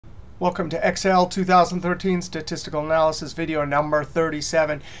Welcome to Excel 2013 Statistical Analysis video number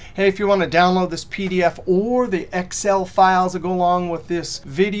 37. Hey, if you want to download this PDF or the Excel files that go along with this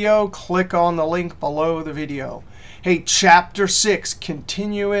video, click on the link below the video. Hey, Chapter 6,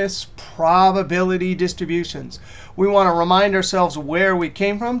 Continuous Probability Distributions. We want to remind ourselves where we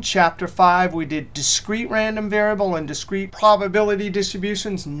came from. Chapter 5, we did discrete random variable and discrete probability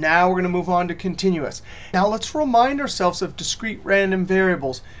distributions. Now we're going to move on to continuous. Now let's remind ourselves of discrete random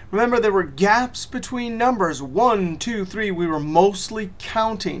variables. Remember, there were gaps between numbers. 1, 2, 3. We were mostly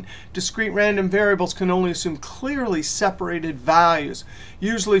counting. Discrete random variables can only assume clearly separated values,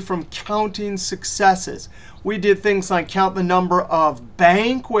 usually from counting successes. We did things like count the number of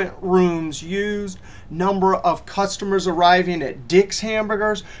banquet rooms used, number of customers arriving at Dick's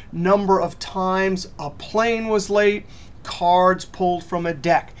Hamburgers, number of times a plane was late, cards pulled from a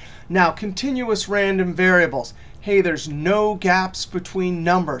deck. Now, continuous random variables. Hey, there's no gaps between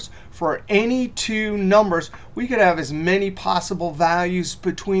numbers. For any two numbers, we could have as many possible values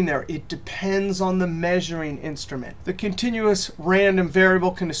between there. It depends on the measuring instrument. The continuous random variable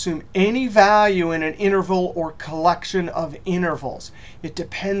can assume any value in an interval or collection of intervals. It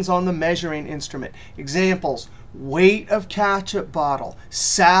depends on the measuring instrument. Examples: weight of ketchup bottle,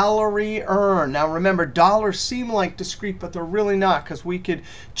 salary earned. Now remember, dollars seem like discrete, but they're really not, because we could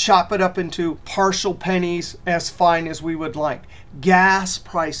chop it up into partial pennies as fine as we would like. Gas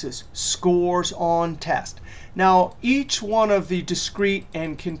prices, scores on test. Now, each one of the discrete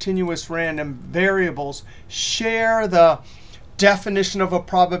and continuous random variables share the definition of a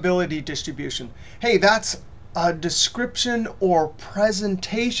probability distribution. Hey, that's a description or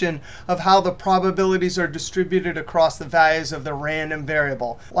presentation of how the probabilities are distributed across the values of the random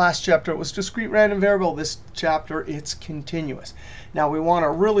variable. Last chapter it was discrete random variable. This chapter it's continuous. Now we want to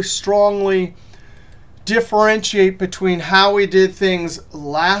really strongly differentiate between how we did things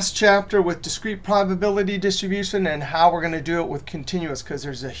last chapter with discrete probability distribution and how we're going to do it with continuous, because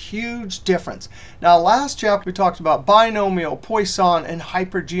there's a huge difference. Now, last chapter we talked about binomial, Poisson, and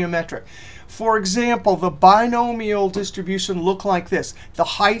hypergeometric. For example, the binomial distribution looked like this. The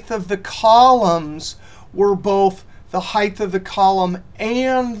height of the columns were both the height of the column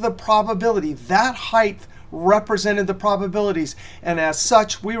and the probability. That height represented the probabilities. And as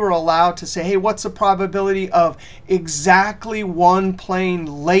such, we were allowed to say, hey, what's the probability of exactly one plane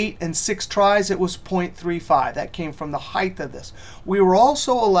late and 6 tries? It was 0.35. That came from the height of this. We were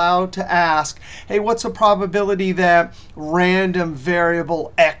also allowed to ask, hey, what's the probability that random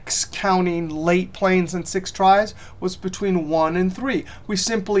variable x, counting late planes and 6 tries, was between 1 and 3. We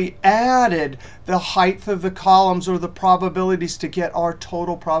simply added the height of the columns or the probabilities to get our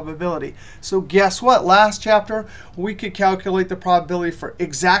total probability. So guess what? Last chapter, we could calculate the probability for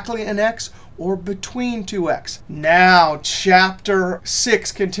exactly an x or between 2x. Now, Chapter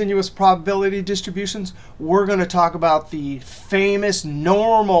 6, Continuous Probability Distributions, we're going to talk about the famous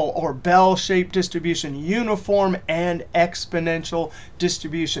normal or bell-shaped distribution, uniform and exponential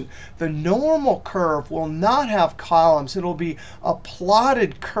distribution. The normal curve will not have columns. It'll be a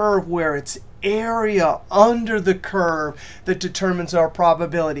plotted curve where it's area under the curve that determines our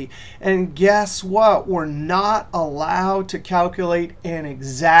probability. And guess what? We're not allowed to calculate an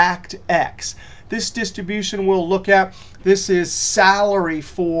exact x. This distribution we'll look at, this is salary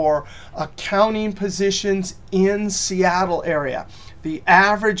for accounting positions in Seattle area. The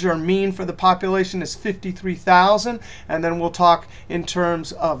average or mean for the population is 53,000. And then we'll talk in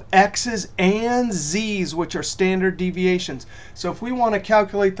terms of x's and z's, which are standard deviations. So if we want to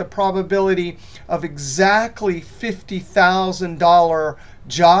calculate the probability of exactly $50,000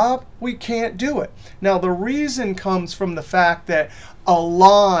 job, we can't do it. Now, the reason comes from the fact that a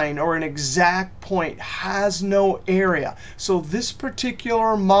line or an exact point has no area. So this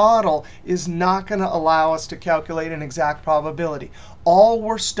particular model is not going to allow us to calculate an exact probability. All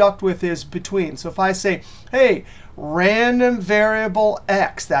we're stuck with is between. So if I say, hey, random variable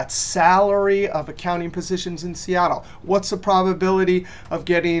x, that's salary of accounting positions in Seattle, what's the probability of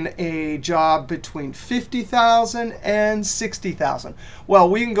getting a job between 50,000 and 60,000? Well,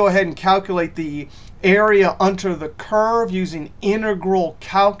 we can go ahead and calculate the area under the curve using integral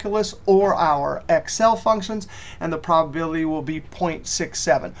calculus or our Excel functions, and the probability will be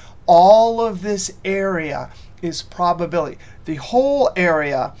 0.67. All of this area is probability. The whole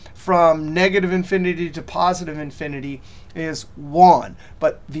area from negative infinity to positive infinity is 1.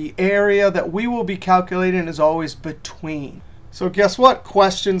 But the area that we will be calculating is always between. So guess what?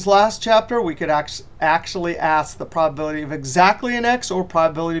 Questions last chapter, we could actually ask the probability of exactly an x or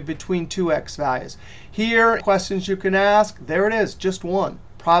probability between two x values. Here, questions you can ask, there it is, just one.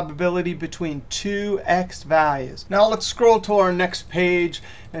 probability between two x values. Now let's scroll to our next page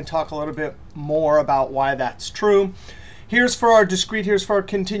and talk a little bit more about why that's true. Here's for our discrete, here's for our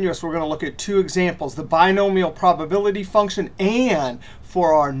continuous. We're going to look at two examples, the binomial probability function, and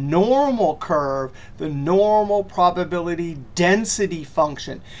for our normal curve, the normal probability density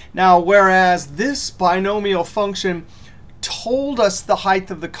function. Now, whereas this binomial function told us the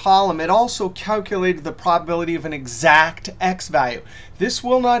height of the column, it also calculated the probability of an exact x value. This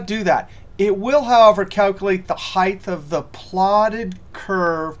will not do that. It will, however, calculate the height of the plotted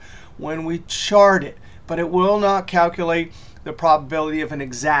curve when we chart it, but it will not calculate the probability of an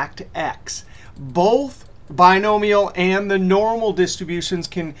exact x. Both binomial and the normal distributions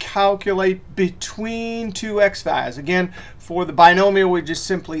can calculate between two x values. Again, for the binomial, we just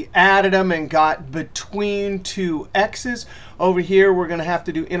simply added them and got between two x's. Over here, we're going to have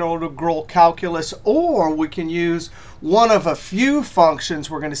to do integral calculus, or we can use one of a few functions.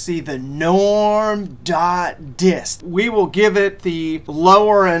 We're going to see the norm.dist. We will give it the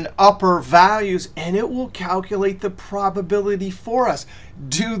lower and upper values, and it will calculate the probability for us.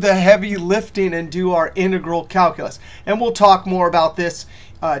 Do the heavy lifting and do our integral calculus. And we'll talk more about this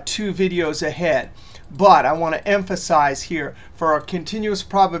 2 videos ahead. But I want to emphasize here, for our continuous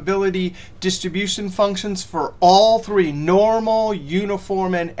probability distribution functions for all three, normal,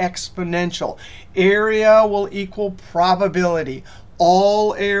 uniform, and exponential, area will equal probability.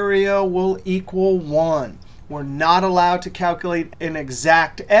 All area will equal 1. We're not allowed to calculate an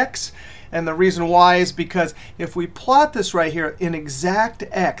exact x. And the reason why is because if we plot this right here, in exact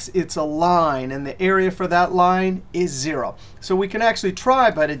x, it's a line, and the area for that line is 0. So we can actually try,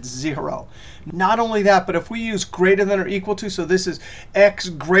 but it's 0. Not only that, but if we use greater than or equal to, so this is x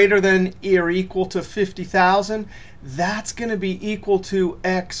greater than or equal to 50,000, that's going to be equal to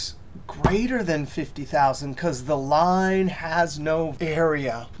x greater than 50,000 because the line has no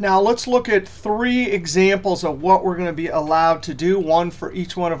area. Now let's look at 3 examples of what we're going to be allowed to do, one for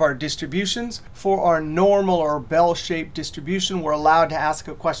each one of our distributions. For our normal or bell-shaped distribution, we're allowed to ask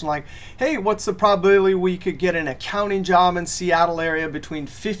a question like, hey, what's the probability we could get an accounting job in Seattle area between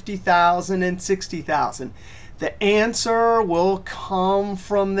 50,000 and 60,000? The answer will come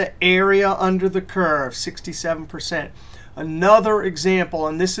from the area under the curve, 67%. Another example,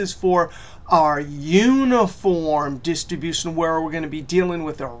 and this is for our uniform distribution where we're going to be dealing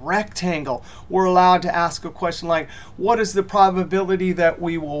with a rectangle. We're allowed to ask a question like, what is the probability that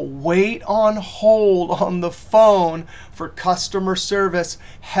we will wait on hold on the phone for customer service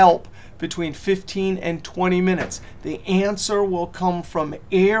help between 15 and 20 minutes? The answer will come from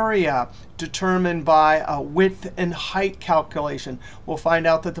area determined by a width and height calculation. We'll find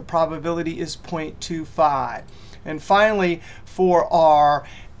out that the probability is 0.25. And finally, for our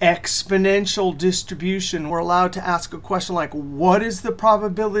exponential distribution, we're allowed to ask a question like, what is the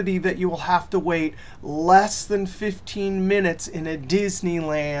probability that you will have to wait less than 15 minutes in a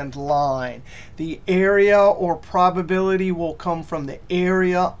Disneyland line? The area or probability will come from the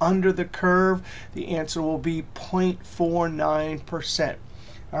area under the curve. The answer will be 0.49%.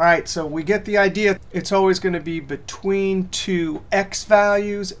 All right, so we get the idea. It's always going to be between two x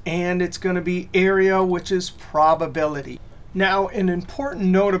values, and it's going to be area, which is probability. Now, an important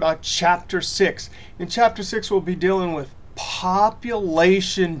note about Chapter 6. In Chapter 6, we'll be dealing with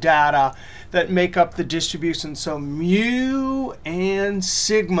population data that make up the distribution. So mu and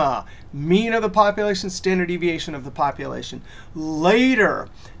sigma, mean of the population, standard deviation of the population. Later,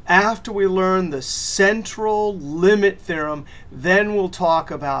 after we learn the central limit theorem, then we'll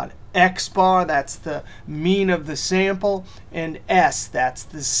talk about x bar, that's the mean of the sample, and s, that's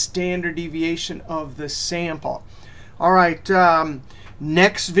the standard deviation of the sample. All right,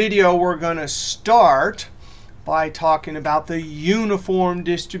 next video we're going to start by talking about the uniform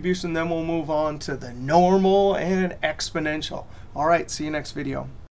distribution. Then we'll move on to the normal and exponential. All right, see you next video.